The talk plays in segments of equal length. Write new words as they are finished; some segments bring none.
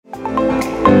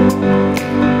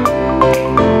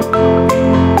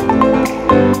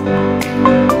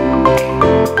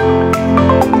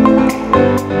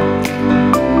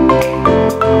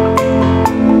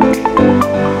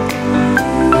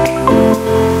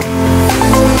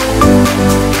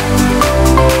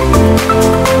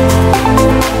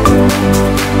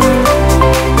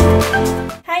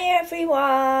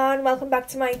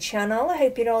channel. I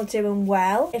hope you're all doing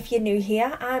well. If you're new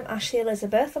here, I'm Ashley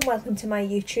Elizabeth and welcome to my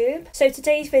YouTube. So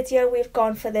today's video we've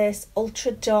gone for this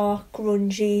ultra dark,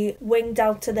 grungy, winged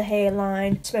out to the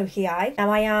hairline, smoky eye. Now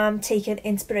I am taking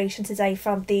inspiration today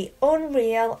from the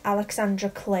unreal Alexandra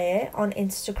Clare on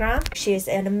Instagram. She is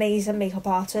an amazing makeup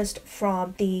artist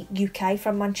from the UK,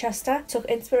 from Manchester. Took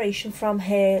inspiration from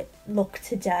her look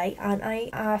today and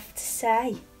I have to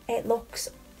say it looks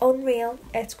unreal.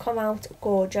 It's come out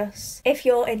gorgeous. If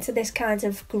you're into this kind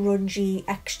of grungy,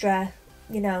 extra,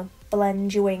 you know,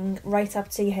 blend your wing right up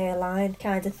to your hairline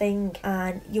kind of thing,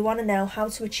 and you want to know how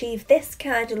to achieve this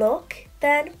kind of look,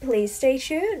 then please stay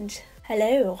tuned.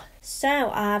 Hello. So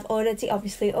I've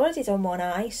obviously already done one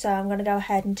eye, so I'm going to go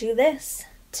ahead and do this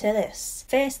to this.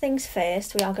 First things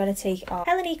first, we are going to take our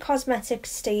Helen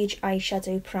Cosmetics Stage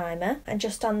Eyeshadow Primer, and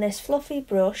just on this fluffy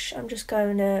brush I'm just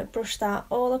going to brush that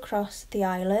all across the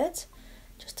eyelid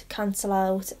just to cancel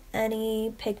out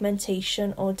any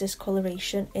pigmentation or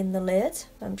discoloration in the lid.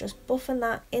 I'm just buffing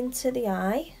that into the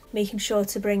eye, making sure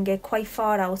to bring it quite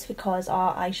far out because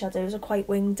our eyeshadows are quite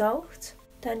winged out.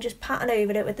 Then just patting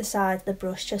over it with the side of the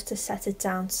brush just to set it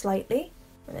down slightly.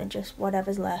 And then just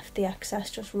whatever's left, the excess,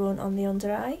 just run on the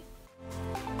under eye.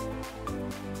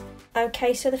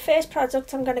 Okay, so the first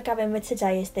product I'm going to go in with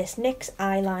today is this NYX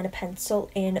Eyeliner Pencil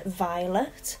in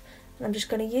Violet. And I'm just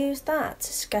going to use that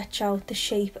to sketch out the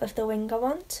shape of the wing I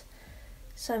want.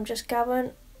 So I'm just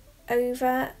going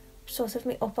over sort of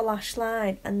my upper lash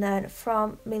line, and then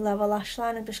from my lower lash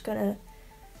line I'm just going to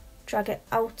drag it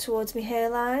out towards my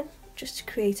hairline just to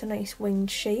create a nice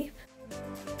winged shape.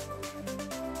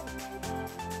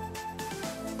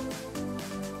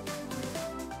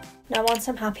 Now once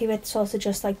I'm happy with sort of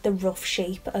just like the rough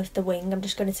shape of the wing, I'm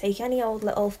just going to take any old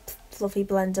little fluffy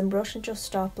blending brush and just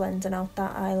start blending out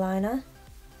that eyeliner.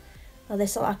 Now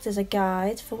this will act as a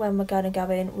guide for when we're going to go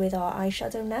in with our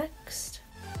eyeshadow next.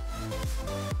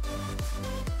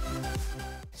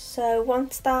 So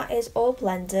once that is all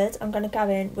blended, I'm going to go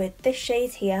in with this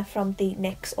shade here from the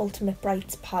NYX Ultimate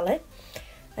Brights palette.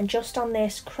 And just on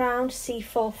this Crown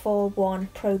C441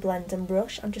 Pro Blending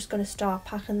brush, I'm just going to start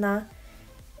packing that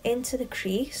into the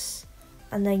crease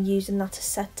and then using that to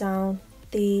set down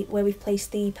where we've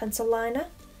placed the pencil liner.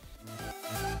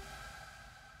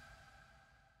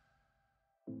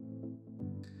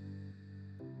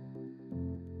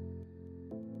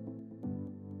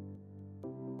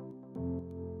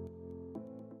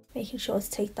 Making sure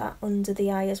to take that under the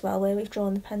eye as well where we've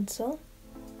drawn the pencil.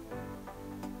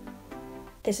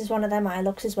 This is one of them eye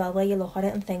looks as well where you look at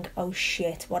it and think, oh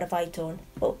shit, what have I done?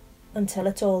 But until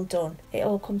it's all done, it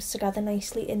all comes together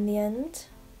nicely in the end.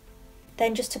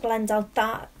 Then just to blend out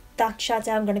that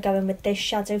shadow, I'm going to go in with this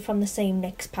shadow from the same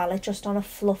NYX palette, just on a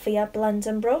fluffier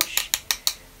blending brush,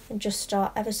 and just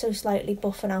start ever so slightly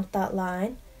buffing out that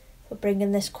line. We're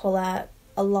bringing this colour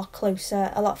a lot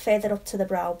closer, a lot further up to the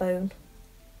brow bone,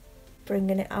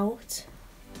 bringing it out.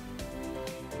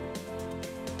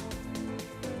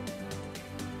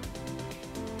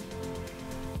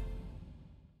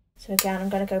 So again, I'm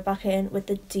going to go back in with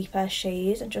the deeper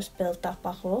shade and just build that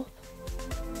back up.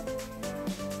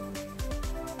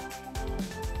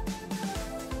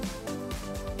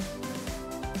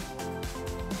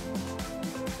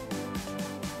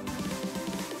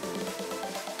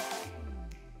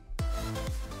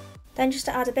 Then just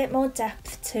to add a bit more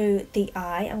depth to the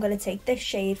eye, I'm going to take this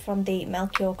shade from the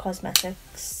Melkior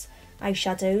Cosmetics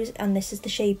eyeshadows, and this is the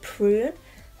shade Prune.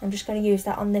 I'm just going to use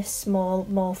that on this small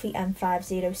Morphe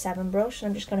M507 brush, and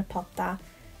I'm just going to pop that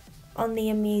on the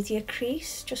immediate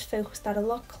crease. Just focus that a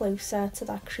lot closer to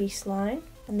that crease line,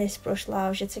 and this brush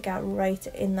allows you to get right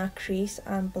in that crease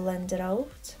and blend it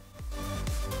out.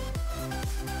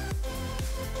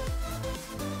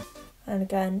 And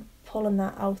again, pulling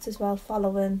that out as well,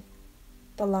 following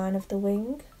the line of the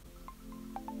wing.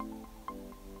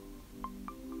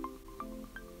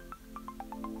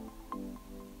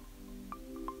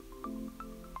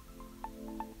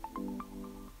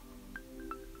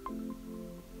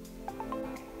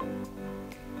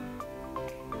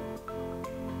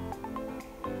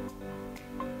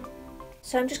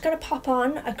 So I'm just going to pop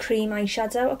on a cream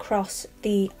eyeshadow across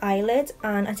the eyelid,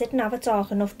 and I didn't have a dark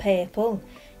enough purple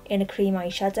in a cream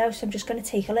eyeshadow, so I'm just going to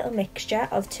take a little mixture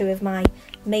of two of my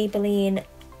Maybelline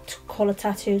Colour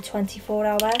Tattoo 24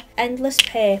 Hour Endless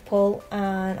Purple,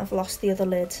 and I've lost the other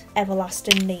lid,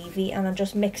 Everlasting Navy, and I'm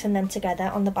just mixing them together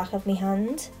on the back of my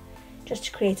hand just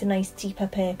to create a nice deeper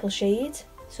purple shade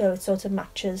so it sort of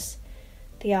matches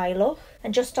the eye look.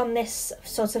 And just on this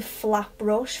sort of flat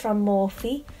brush from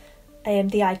Morphe,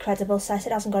 the Eye Credible set,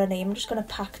 it hasn't got a name, I'm just going to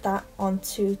pack that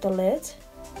onto the lid.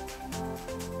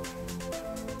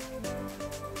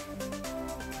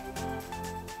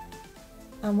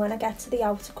 And when I get to the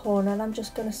outer corner, I'm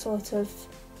just going to sort of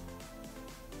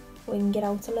wing it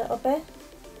out a little bit,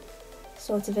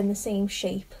 sort of in the same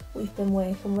shape we've been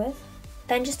working with.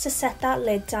 Then just to set that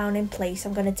lid down in place,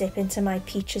 I'm going to dip into my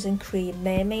Peaches and Cream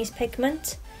Mermaze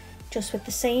pigment. Just with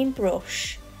the same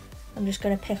brush, I'm just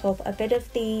going to pick up a bit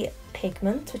of the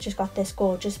pigment, which has got this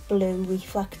gorgeous blue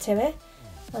reflect to it.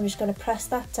 I'm just going to press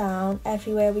that down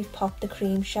everywhere we've popped the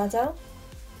cream shadow.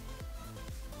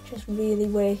 Just really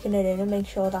working it in and make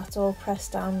sure that's all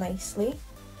pressed down nicely.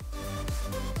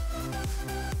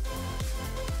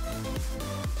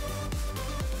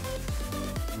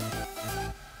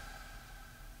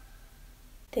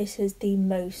 This is the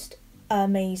most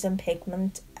amazing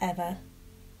pigment ever.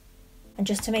 And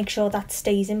just to make sure that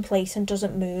stays in place and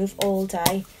doesn't move all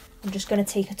day, I'm just going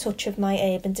to take a touch of my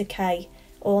Urban Decay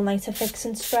All Nighter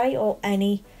Fixing Spray, or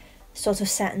any sort of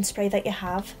setting spray that you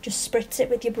have. Just spritz it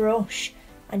with your brush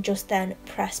and just then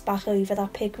press back over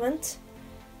that pigment,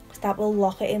 because that will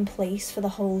lock it in place for the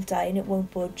whole day and it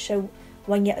won't budge. So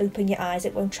when you open your eyes,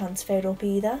 it won't transfer up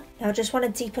either. Now I just want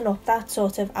to deepen up that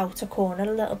sort of outer corner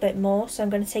a little bit more, so I'm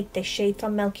going to take this shade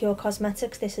from Melkior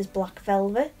Cosmetics. This is Black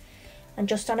Velvet, and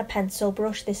just on a pencil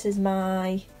brush, this is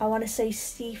my, I want to say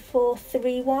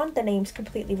C431, the name's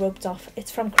completely rubbed off.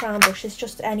 It's from Crown Brush, it's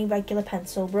just any regular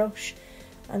pencil brush.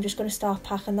 I'm just going to start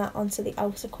packing that onto the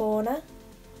outer corner,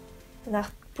 and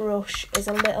that brush is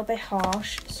a little bit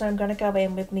harsh, so I'm going to go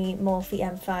in with me Morphe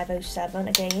M507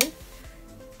 again,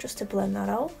 just to blend that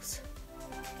out.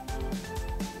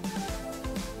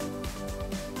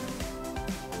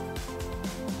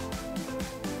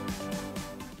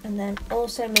 And then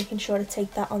also making sure to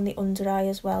take that on the under eye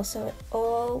as well, so it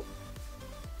all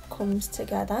comes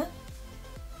together.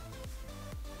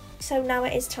 So now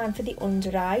it is time for the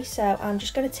under eye, so I'm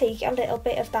just going to take a little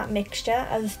bit of that mixture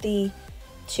of the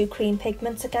two cream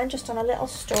pigments again, just on a little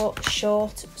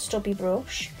short stubby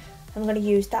brush. I'm going to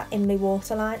use that in my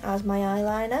waterline as my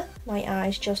eyeliner. My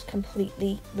eyes just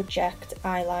completely reject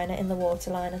eyeliner in the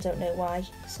waterline, I don't know why.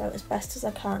 So as best as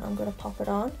I can, I'm going to pop it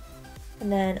on.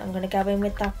 And then I'm going to go in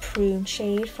with that Prune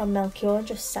shade from Melkior and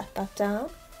just set that down.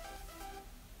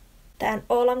 Then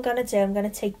all I'm going to do, I'm going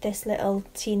to take this little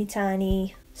teeny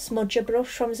tiny smudger brush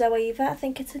from Zoeva. I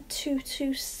think it's a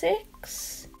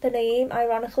 226. The name,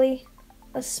 ironically,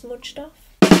 has smudged off.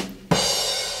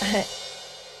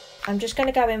 I'm just going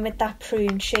to go in with that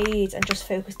Prune shade and just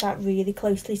focus that really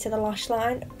closely to the lash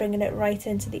line, bringing it right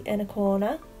into the inner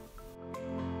corner.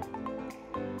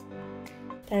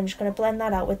 Then I'm just going to blend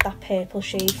that out with that purple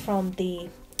shade from the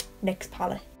NYX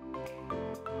palette.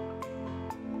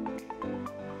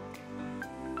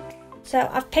 So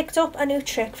I've picked up a new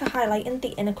trick for highlighting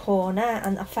the inner corner,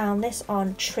 and I found this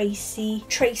on Tracy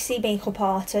Makeup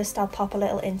Artist. I'll pop a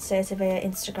little insert of her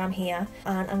Instagram here,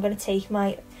 and I'm going to take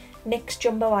my NYX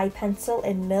Jumbo Eye Pencil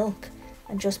in Milk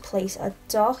and just place a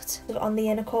dot on the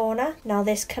inner corner. Now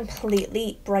this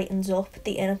completely brightens up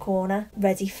the inner corner,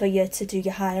 ready for you to do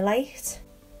your highlight.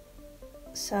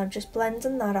 So I'm just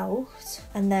blending that out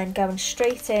and then going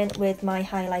straight in with my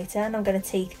highlighter, and I'm going to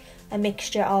take a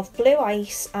mixture of Blue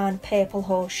Ice and Purple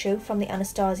Horseshoe from the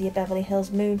Anastasia Beverly Hills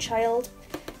Moonchild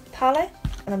palette,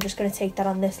 and I'm just going to take that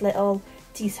on this little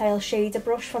detail shader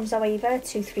brush from Zoeva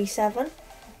 237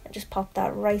 and just pop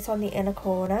that right on the inner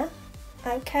corner.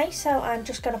 Okay, so I'm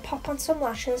just going to pop on some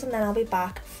lashes and then I'll be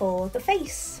back for the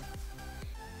face.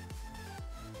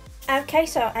 Okay,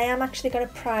 so I am actually going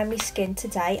to prime my skin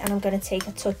today, and I'm going to take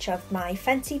a touch of my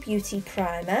Fenty Beauty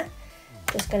Primer.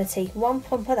 Just going to take one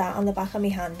pump of that on the back of my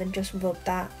hand and just rub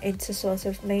that into sort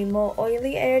of my more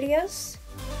oily areas.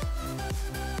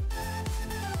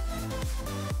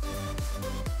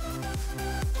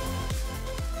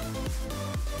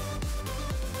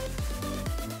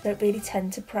 I don't really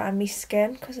tend to prime my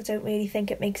skin because I don't really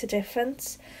think it makes a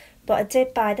difference. But I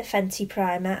did buy the Fenty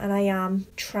primer and I am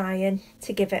trying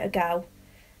to give it a go.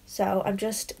 So I'm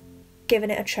just giving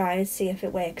it a try and see if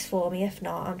it works for me. If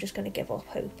not, I'm just going to give up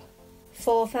hope.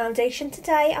 For foundation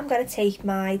today, I'm going to take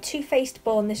my Too Faced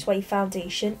Born This Way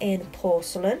foundation in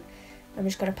Porcelain. I'm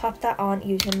just going to pop that on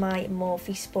using my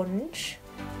Morphe sponge.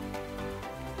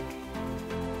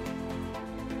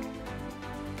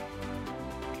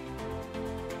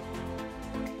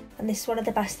 And this is one of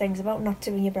the best things about not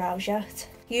doing your brows yet.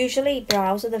 Usually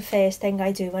brows are the first thing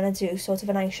I do when I do sort of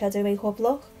an eyeshadow makeup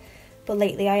look. But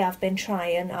lately I have been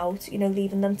trying out,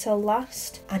 leaving them till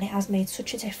last. And it has made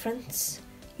such a difference.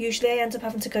 Usually I end up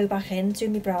having to go back in and do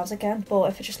my brows again. But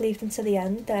if I just leave them to the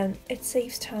end, then it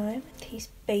saves time. These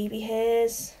baby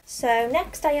hairs. So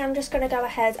next I am just going to go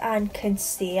ahead and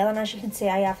conceal. And as you can see,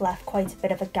 I have left quite a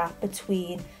bit of a gap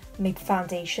between my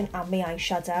foundation and my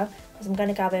eyeshadow, because I'm going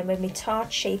to go in with my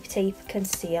Tarte Shape Tape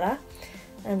Concealer.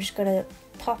 And I'm just going to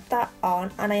pop that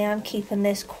on, and I am keeping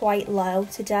this quite low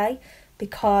today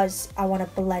because I want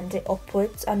to blend it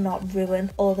upwards and not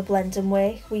ruin all the blending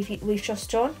work we've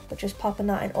just done. But just popping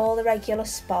that in all the regular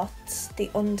spots, the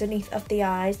underneath of the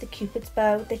eyes, the cupid's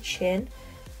bow, the chin,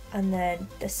 and then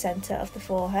the centre of the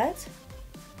forehead.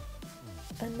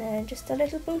 And then just a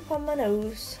little boop on my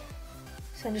nose.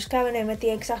 So I'm just going in with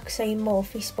the exact same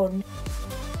Morphe sponge.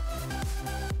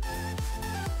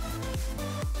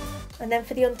 And then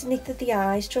for the underneath of the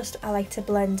eyes, I like to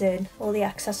blend in all the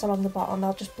excess along the bottom.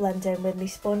 I'll just blend in with my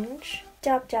sponge.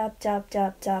 Dab, dab, dab,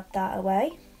 dab, dab that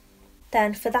away.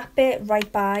 Then for that bit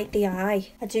right by the eye,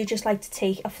 I do just like to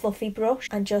take a fluffy brush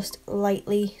and just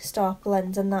lightly start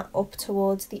blending that up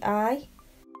towards the eye.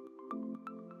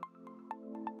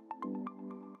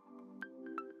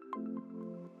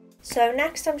 So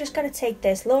next I'm just going to take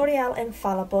this Loreal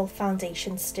Infallible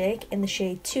foundation stick in the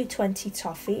shade 220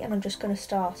 Toffee, and I'm just going to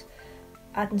start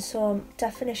adding some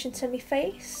definition to my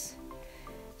face.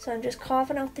 So I'm just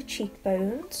carving out the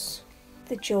cheekbones,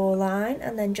 the jawline,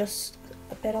 and then just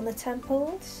a bit on the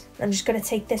temples. I'm just going to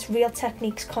take this Real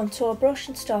Techniques contour brush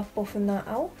and start buffing that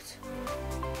out.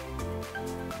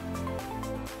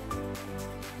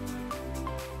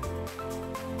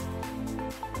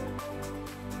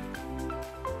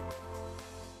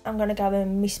 I'm going to go in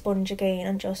with my sponge again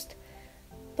and just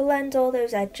blend all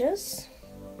those edges.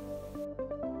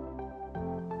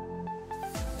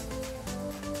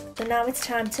 So now it's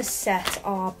time to set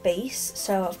our base.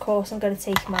 So of course I'm going to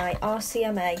take my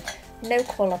RCMA No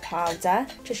Colour Powder,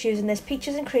 just using this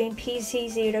Peaches and Cream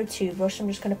PC02 brush. I'm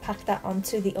just going to pack that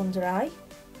onto the under eye.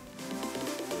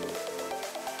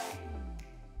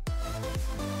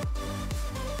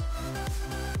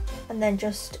 And then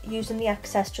just using the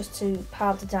excess just to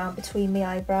powder down between my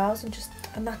eyebrows,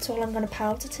 and that's all I'm going to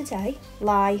powder today.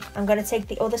 I'm going to take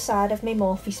the other side of my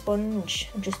Morphe sponge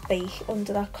and just bake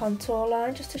under that contour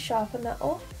line just to sharpen that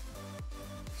up.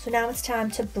 So now it's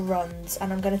time to bronze,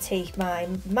 and I'm going to take my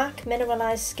MAC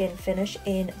Mineralise Skin Finish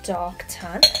in Dark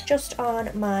Tan, just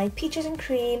on my Peaches and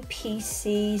Cream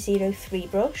PC03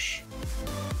 brush.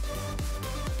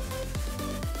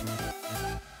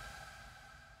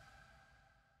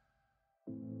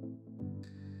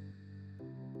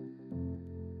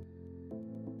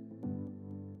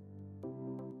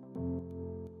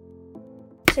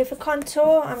 So for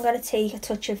contour, I'm going to take a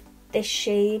touch of this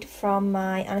shade from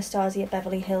my Anastasia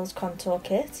Beverly Hills contour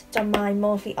kit. On my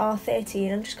Morphe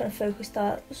R13, I'm just going to focus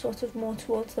that sort of more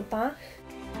towards the back.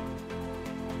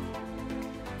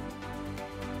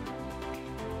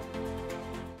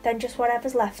 Then just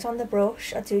whatever's left on the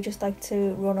brush, I do just like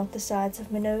to run up the sides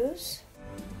of my nose.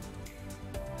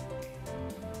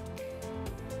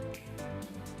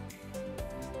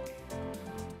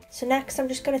 So next I'm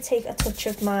just going to take a touch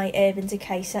of my Urban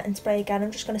Decay setting spray again.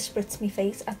 I'm just going to spritz my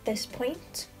face at this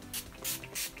point.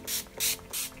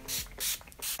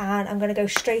 And I'm going to go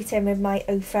straight in with my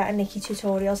Ofra and Nikkie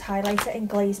Tutorials highlighter in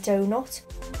Glazed Donut.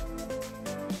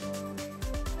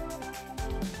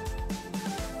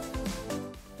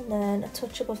 And then a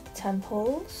touch above the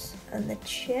temples and the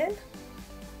chin.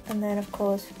 And then of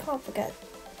course, we can't forget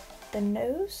the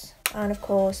nose. And of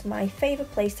course, my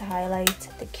favourite place to highlight,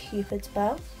 the Cupid's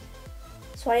bow.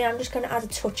 So I am just going to add a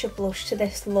touch of blush to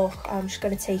this look. I'm just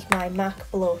going to take my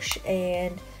MAC blush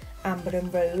in Amber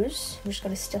and Rose. I'm just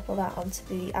going to stipple that onto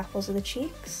the apples of the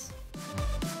cheeks.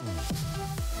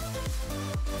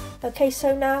 Okay,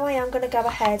 so now I am going to go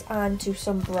ahead and do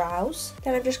some brows.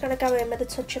 Then I'm just going to go in with a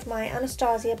touch of my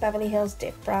Anastasia Beverly Hills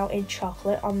DipBrow in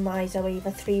Chocolate on my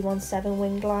Zoeva 317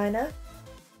 winged liner.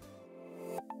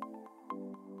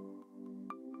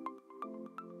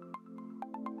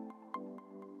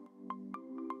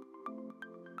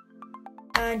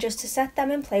 And just to set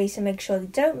them in place and make sure they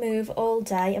don't move all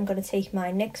day, I'm going to take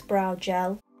my NYX Brow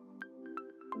Gel.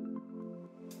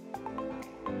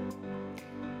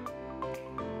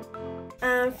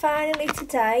 And finally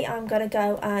today I'm going to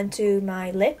go and do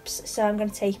my lips. So I'm going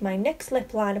to take my NYX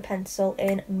Lip Liner pencil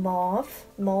in Mauve.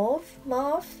 I'm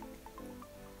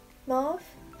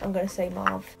going to say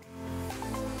Mauve.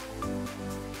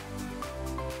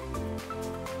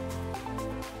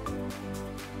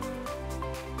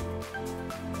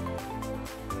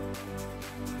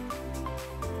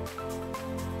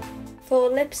 For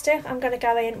lipstick, I'm going to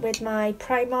go in with my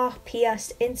Primark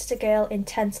PS Insta Girl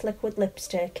Intense Liquid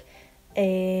Lipstick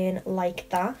in Like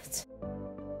That.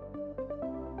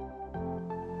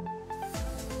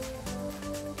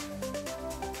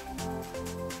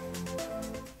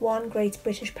 £1 Great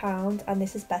British Pound, and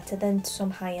this is better than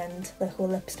some high-end liquid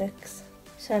lipsticks.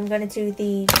 So I'm going to do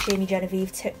the Jamie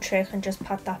Genevieve tip trick and just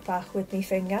pat that back with my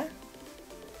finger.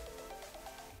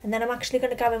 And then I'm actually going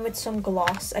to go in with some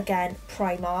gloss, again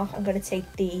Primark. I'm going to take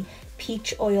the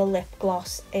Peach Oil Lip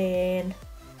Gloss in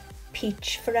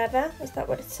Peach Forever, is that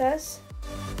what it says?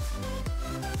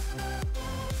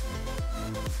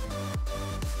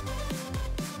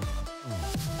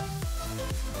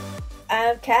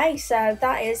 Okay, so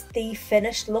that is the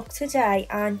finished look today,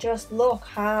 and just look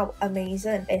how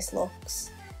amazing this looks,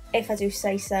 if I do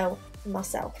say so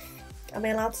myself. Am I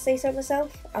allowed to say so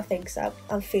myself? I think so.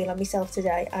 I'm feeling myself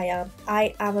today, I am.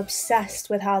 I am obsessed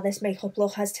with how this makeup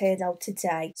look has turned out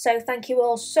today. So thank you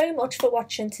all so much for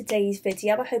watching today's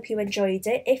video. I hope you enjoyed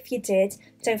it. If you did,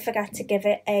 don't forget to give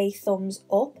it a thumbs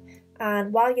up.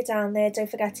 And while you're down there, don't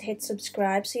forget to hit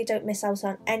subscribe so you don't miss out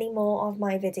on any more of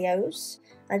my videos.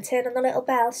 And turn on the little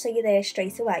bell so you're there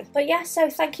straight away. But yeah, so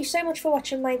thank you so much for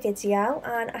watching my video,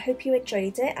 and I hope you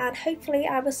enjoyed it, and hopefully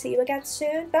I will see you again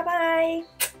soon. Bye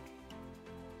bye!